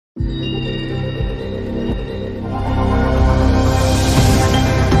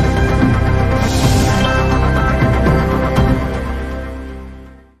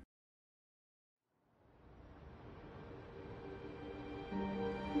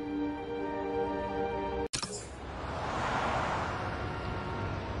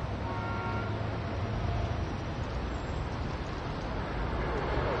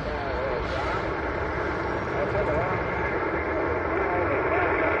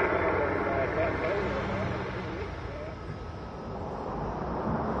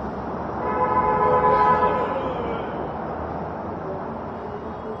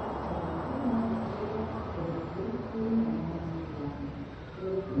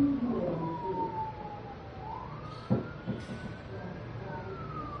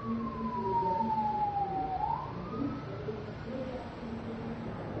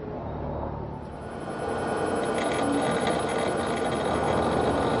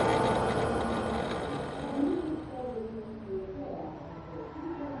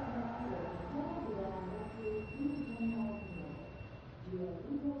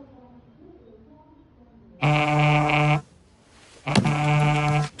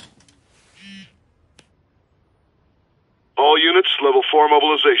All units, level 4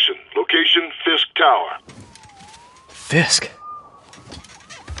 mobilization. Location, Fisk Tower. Fisk?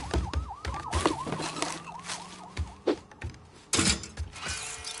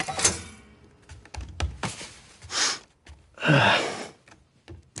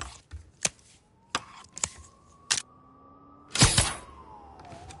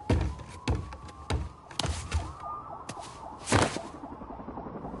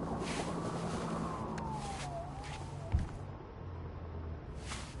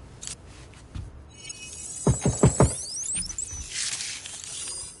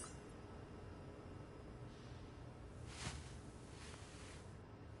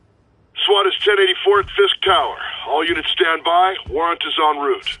 SWAT is 1084 at Fisk Tower. All units stand by. Warrant is en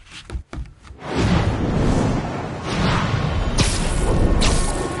route.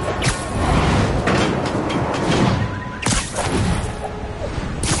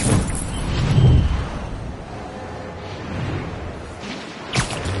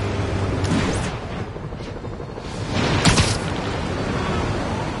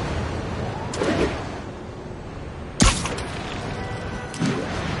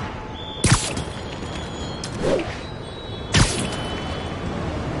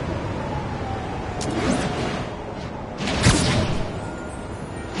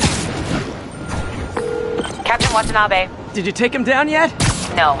 Captain Watanabe. Did you take him down yet?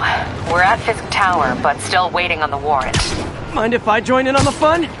 No. We're at Fisk Tower, but still waiting on the warrant. Mind if I join in on the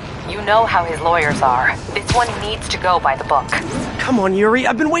fun? You know how his lawyers are. This one needs to go by the book. Come on, Yuri.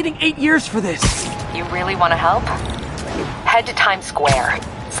 I've been waiting 8 years for this. You really want to help? Head to Times Square.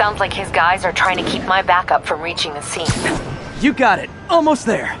 Sounds like his guys are trying to keep my backup from reaching the scene. You got it. Almost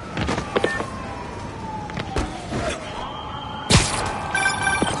there.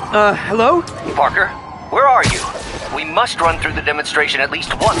 Hello? Parker, where are you? We must run through the demonstration at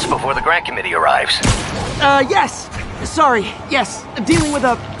least once before the grant committee arrives. Yes. Sorry. Yes. Dealing with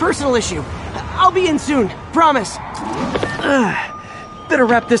a personal issue. I'll be in soon. Promise. Better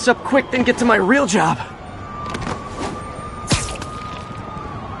wrap this up quick than get to my real job.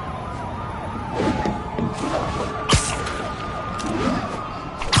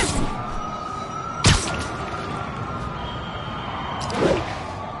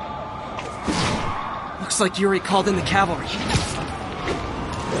 Looks like Yuri called in the cavalry.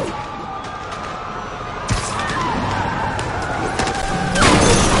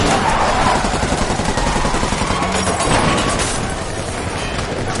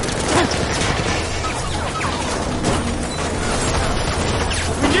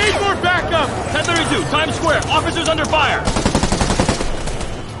 We need more backup! 1032, Times Square, officers under fire!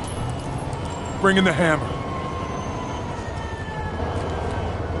 Bring in the hammer.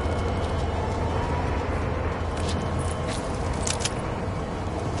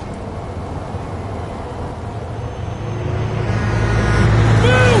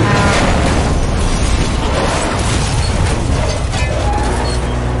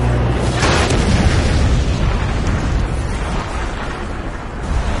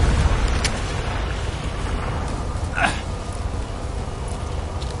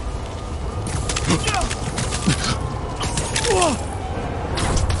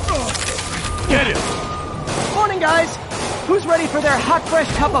 Get him! Morning, guys! Who's ready for their hot,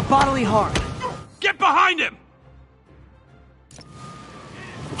 fresh cup of bodily harm? Get behind him!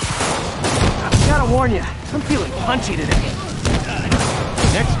 Gotta warn you, I'm feeling punchy today.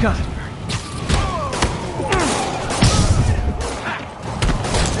 Next customer.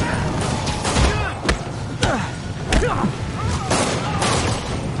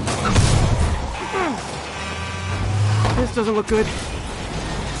 doesn't look good.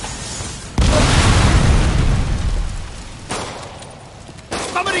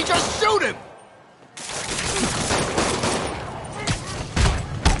 Somebody just shoot him!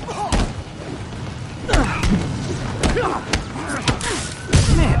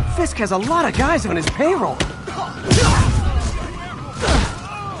 Man, Fisk has a lot of guys on his payroll.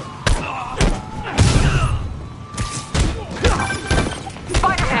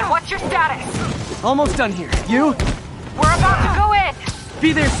 Spider-Man, what's your status? Almost done here. You? We're about to go in.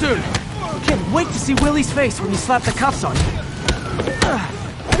 Be there soon. Can't wait to see Willie's face when you slap the cuffs on him.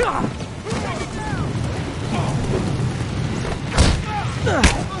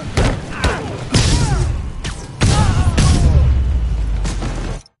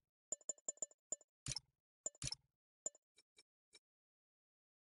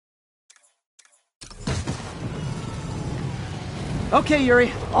 Okay,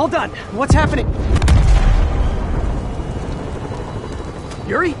 Yuri. All done. What's happening?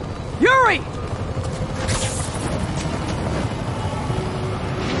 Yuri? Yuri!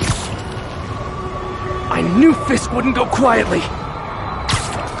 I knew Fisk wouldn't go quietly.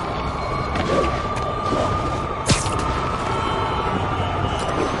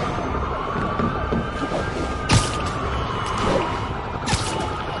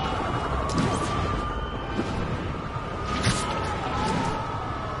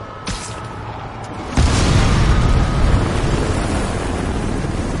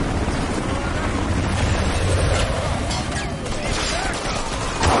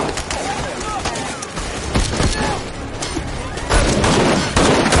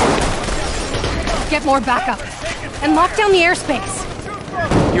 Get more backup. And lock down the airspace.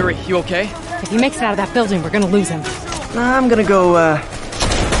 Yuri, you okay? If he makes it out of that building, we're gonna lose him. I'm gonna go,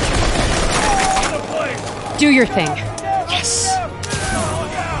 Do your thing. Yes!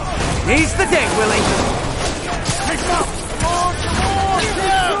 Seize the day, Willie!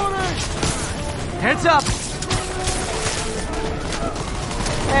 Heads up!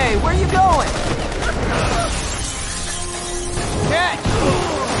 Hey, where you going? Okay!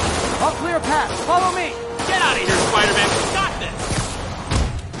 I'll clear a path. Follow me! Get out of here, Spider-Man! We got this!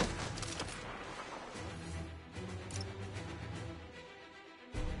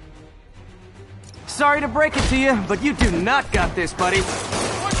 Sorry to break it to you, but you do not got this, buddy.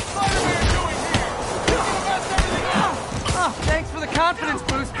 What's Spider-Man doing here? He's gonna mess everything up! Oh, thanks for the confidence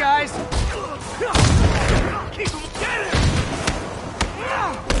boost, guys. Keep him! Get him!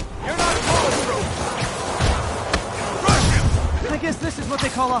 You're not bulletproof! Rush him! I guess this is what they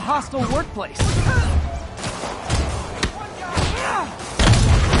call a hostile workplace.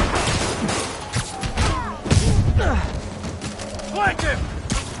 Flank him!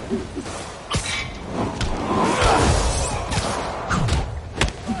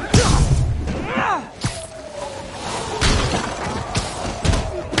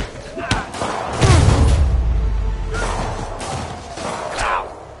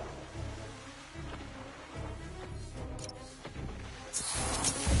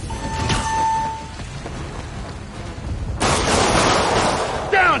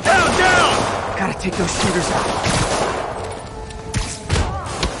 Down, down, down! Gotta take those shooters out.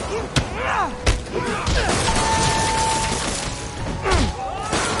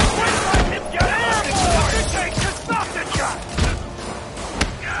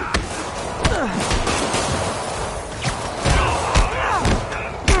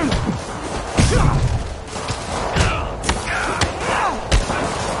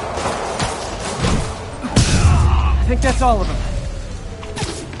 I think that's all of them.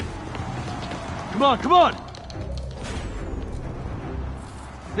 Come on, come on!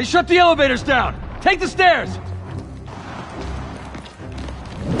 They shut the elevators down! Take the stairs!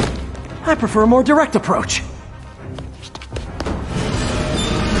 I prefer a more direct approach.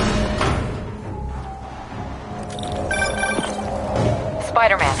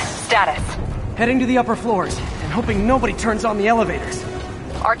 Spider-Man, status. Heading to the upper floors, and hoping nobody turns on the elevators.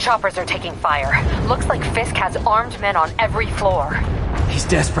 Our choppers are taking fire. Looks like Fisk has armed men on every floor. He's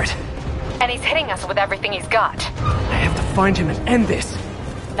desperate. And he's hitting us with everything he's got. I have to find him and end this.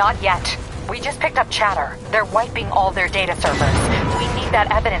 Not yet. We just picked up chatter. They're wiping all their data servers. We need that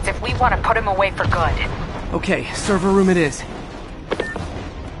evidence if we want to put him away for good. Okay, server room it is.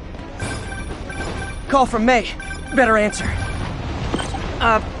 Call from May. Better answer.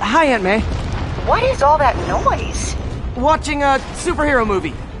 Hi, Aunt May. What is all that noise? Watching a superhero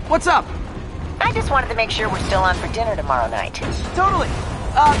movie. What's up? I just wanted to make sure we're still on for dinner tomorrow night. Totally.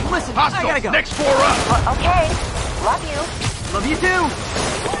 Listen, I gotta go. Next floor up! Okay. Love you. Love you too.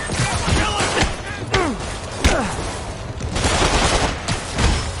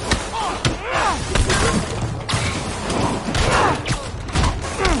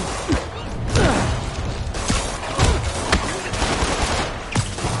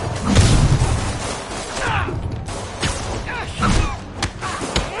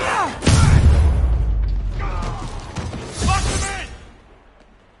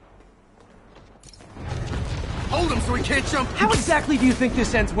 exactly do you think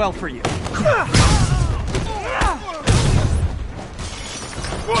this ends well for you?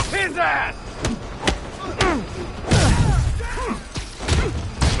 Whoop his ass!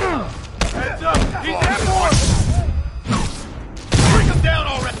 Heads up! He's airborne! Bring him down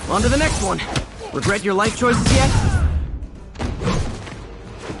already! On to the next one. Regret your life choices yet?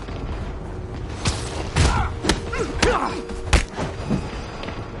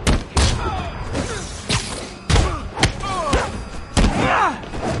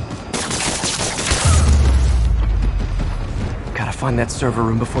 Gotta find that server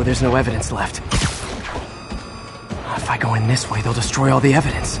room before there's no evidence left. If I go in this way, they'll destroy all the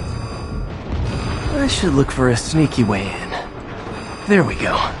evidence. I should look for a sneaky way in. There we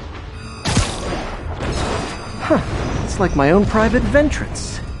go. Huh. It's like my own private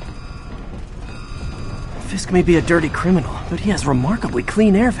ventrance. Fisk may be a dirty criminal, but he has remarkably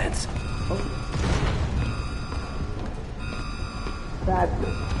clean air vents.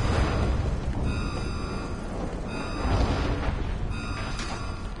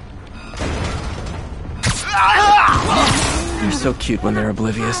 They're so cute when they're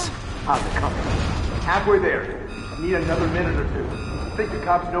oblivious. How's it coming? Halfway there. Need another minute or two. Think the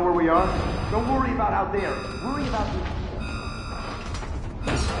cops know where we are? Don't worry about out there. Worry about the...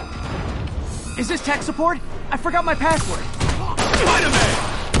 Is this tech support? I forgot my password.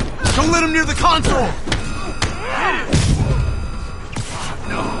 Spider-Man! Don't let him near the console!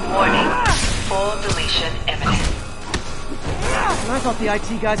 Warning. Full deletion imminent. And I thought the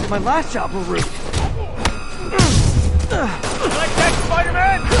IT guys at my last job were rude. Like that,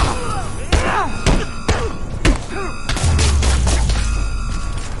 Spider-Man!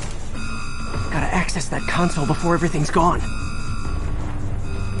 Gotta access that console before everything's gone.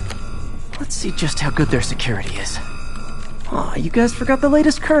 Let's see just how good their security is. Aw, you guys forgot the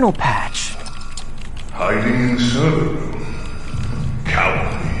latest kernel patch. Hiding in the server room.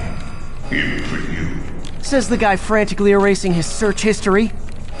 Cowardly. Even for you. Says the guy frantically erasing his search history.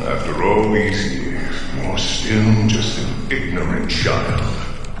 After all these years, you're still just an ignorant child.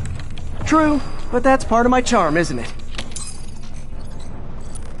 True, but that's part of my charm, isn't it?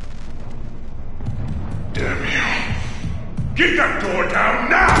 Damn you. Get that door down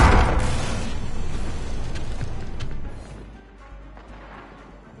now!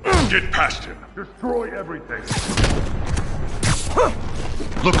 Get past him. Destroy everything.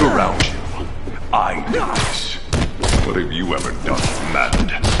 Look around you. I do this. What have you ever done,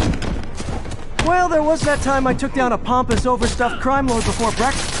 maddened? Well, there was that time I took down a pompous, overstuffed crime lord before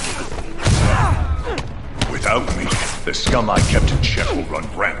breakfast. Without me, the scum I kept in check will run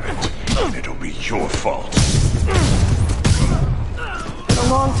rampant, and it'll be your fault. A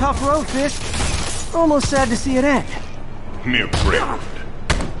long, tough road, Fisk. Almost sad to see it end. Mere prelude.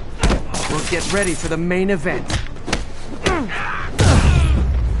 We'll get ready for the main event.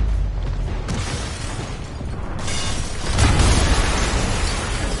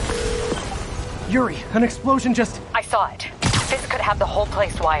 Yuri, an explosion just... I saw it. This could have the whole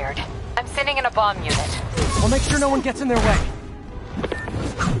place wired. I'm sitting in a bomb unit. I'll make sure no one gets in their way.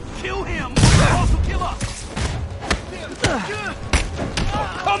 Kill him! Also kill us!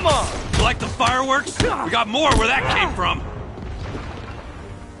 Oh, come on! You like the fireworks? We got more where that came from.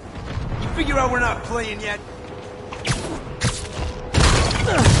 You figure out we're not playing yet?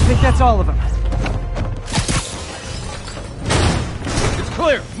 I think that's all of them. It's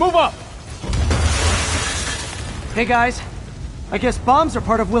clear. Move up! Hey guys, I guess bombs are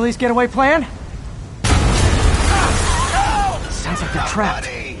part of Willie's getaway plan? Sounds like they're trapped.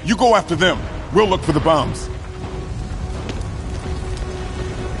 You go after them. We'll look for the bombs.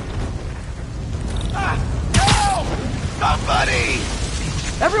 Somebody!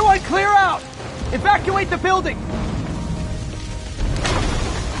 Everyone clear out! Evacuate the building!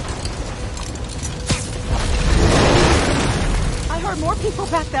 I heard more people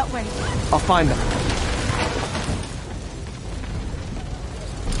back that way. I'll find them.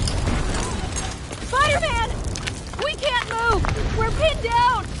 Spider-Man! We can't move! We're pinned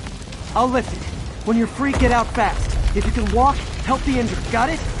down! I'll lift it. When you're free, get out fast. If you can walk, help the injured. Got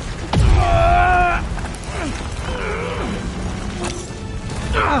it?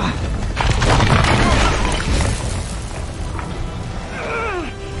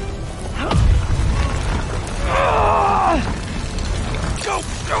 Go,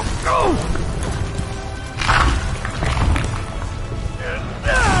 go, go!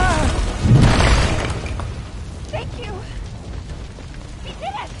 Thank you! We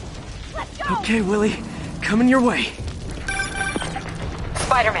did it! Let's go! Okay, Willie. Coming your way.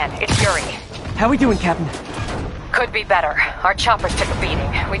 Spider-Man, it's Yuri. How we doing, Captain? Could be better. Our choppers took a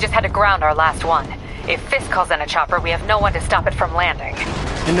beating. We just had to ground our last one. If Fisk calls in a chopper, we have no one to stop it from landing.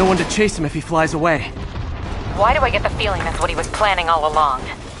 And no one to chase him if he flies away. Why do I get the feeling that's what he was planning all along?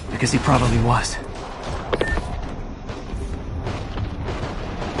 Because he probably was.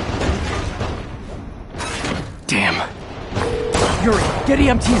 Damn. Yuri, get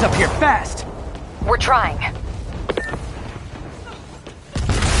EMTs up here, fast! We're trying.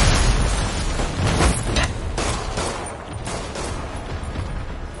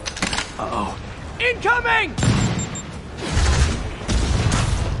 Uh-oh. Incoming!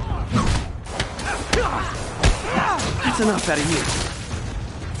 That's enough out of you.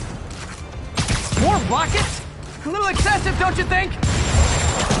 More rockets? A little excessive, don't you think?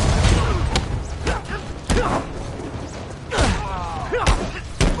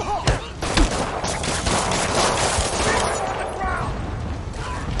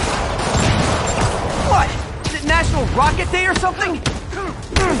 What? Is it National Rocket Day or something?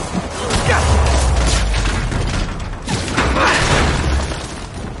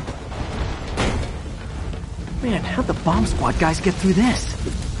 Man, how'd the bomb squad guys get through this?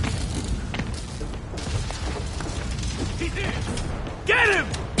 Get him!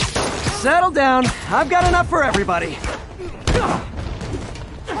 Settle down. I've got enough for everybody.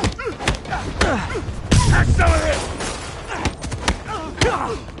 Have some of this!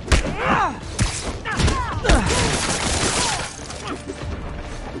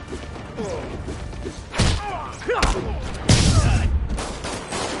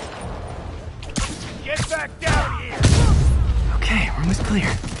 Get back down here! Okay, room is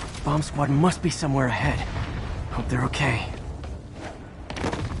clear. Bomb squad must be somewhere ahead. Hope they're okay.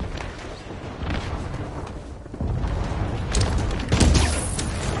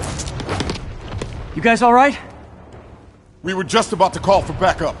 You guys all right? We were just about to call for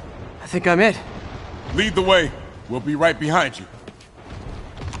backup. I think I'm it. Lead the way. We'll be right behind you.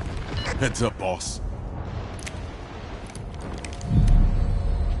 Heads up, boss.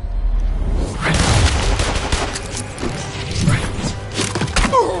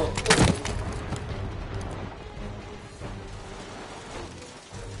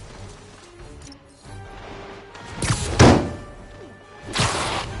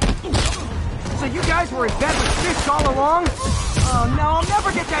 So you guys were in bed with Fisk all along? Oh no, I'll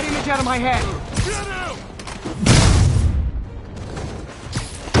never get that image out of my head.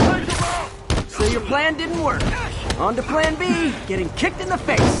 So your plan didn't work. On to plan B, getting kicked in the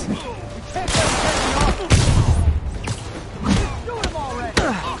face.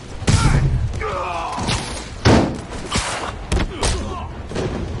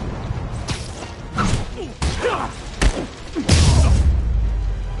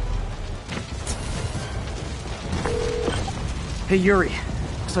 Hey Yuri,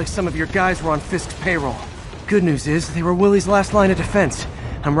 looks like some of your guys were on Fisk's payroll. Good news is, they were Willie's last line of defense.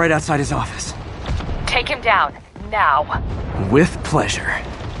 I'm right outside his office. Take him down, now. With pleasure.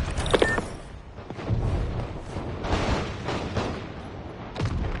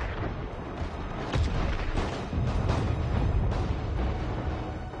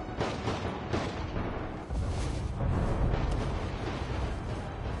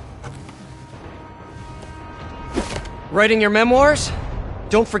 Writing your memoirs?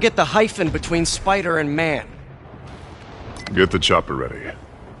 Don't forget the hyphen between spider and man. Get the chopper ready.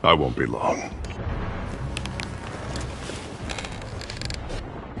 I won't be long.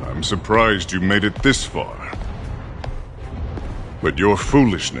 I'm surprised you made it this far. But your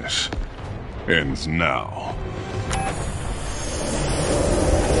foolishness ends now.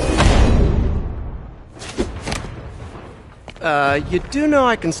 You do know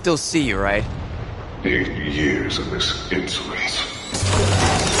I can still see you, right? 8 years of this insolence.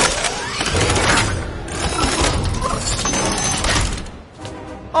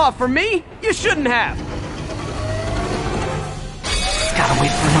 Oh, for me? You shouldn't have. Gotta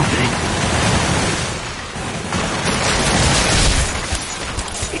wait for an opening.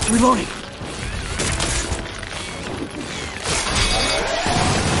 It's reloading.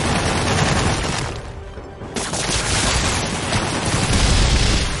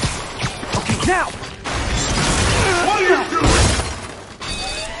 Okay, now! What are you doing?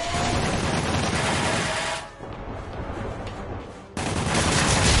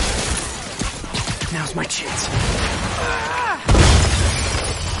 Now's my chance.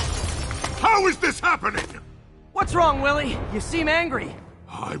 How is this happening? What's wrong, Willie? You seem angry.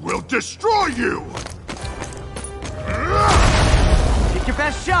 I will destroy you! Take your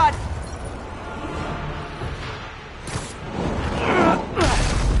best shot.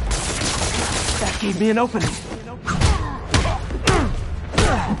 That gave me an opening.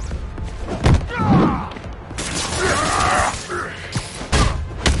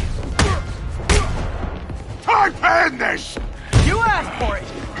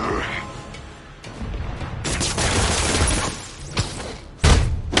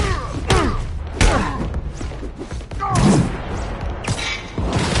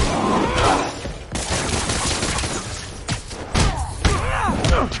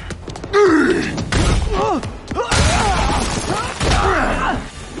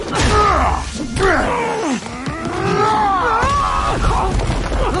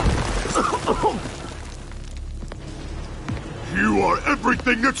 You are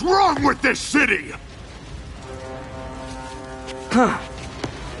everything that's wrong with this city! Huh.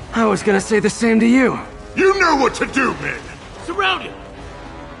 I was gonna say the same to you. You know what to do, men! Surround him!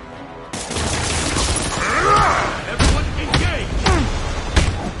 Everyone engage!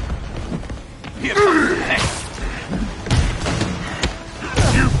 Here comes the next.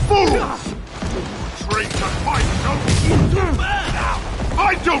 You fools! Trained to fight, don't you? Too bad!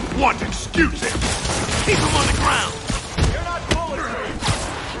 I don't want excuses! Keep him on the ground! You're not bulletproof!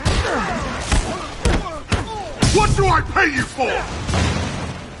 What do I pay you for?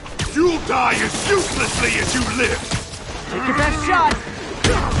 You'll die as uselessly as you live! Take your best shot!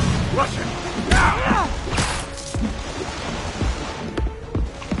 Russian!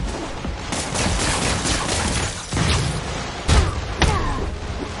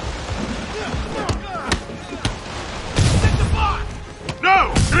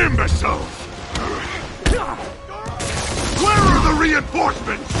 No! Imbeciles! Where are the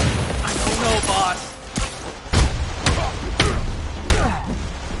reinforcements? I don't know, boss.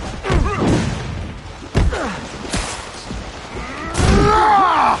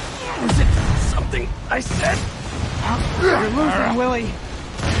 Was it something I said? You're losing, Willie.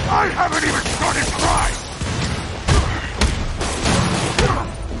 I haven't even started crying!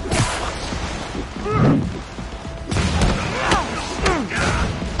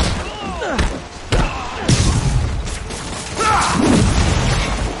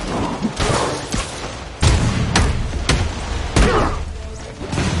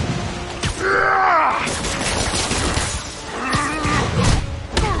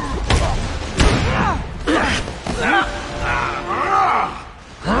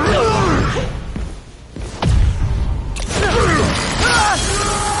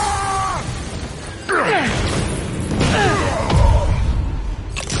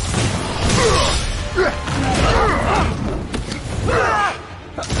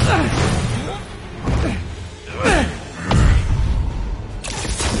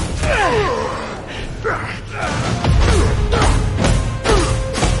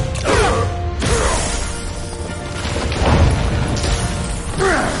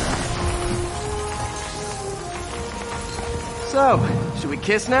 So, should we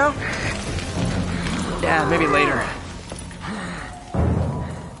kiss now? Yeah, maybe later.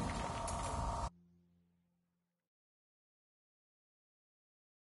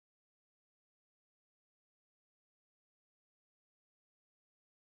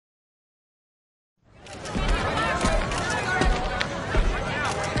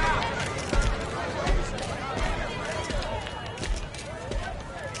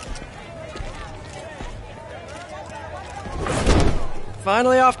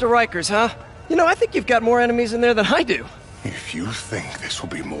 Finally off to Rikers, huh? You know, I think you've got more enemies in there than I do. If you think this will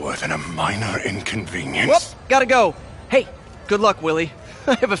be more than a minor inconvenience... Whoop, gotta go. Hey, good luck, Willie.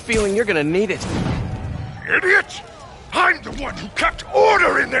 I have a feeling you're gonna need it. Idiot! I'm the one who kept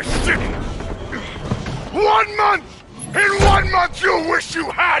order in this city! 1 month! In 1 month you'll wish you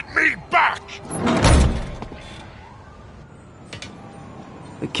had me back!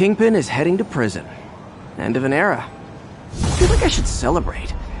 The Kingpin is heading to prison. End of an era. I feel like I should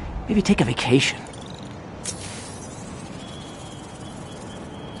celebrate. Maybe take a vacation.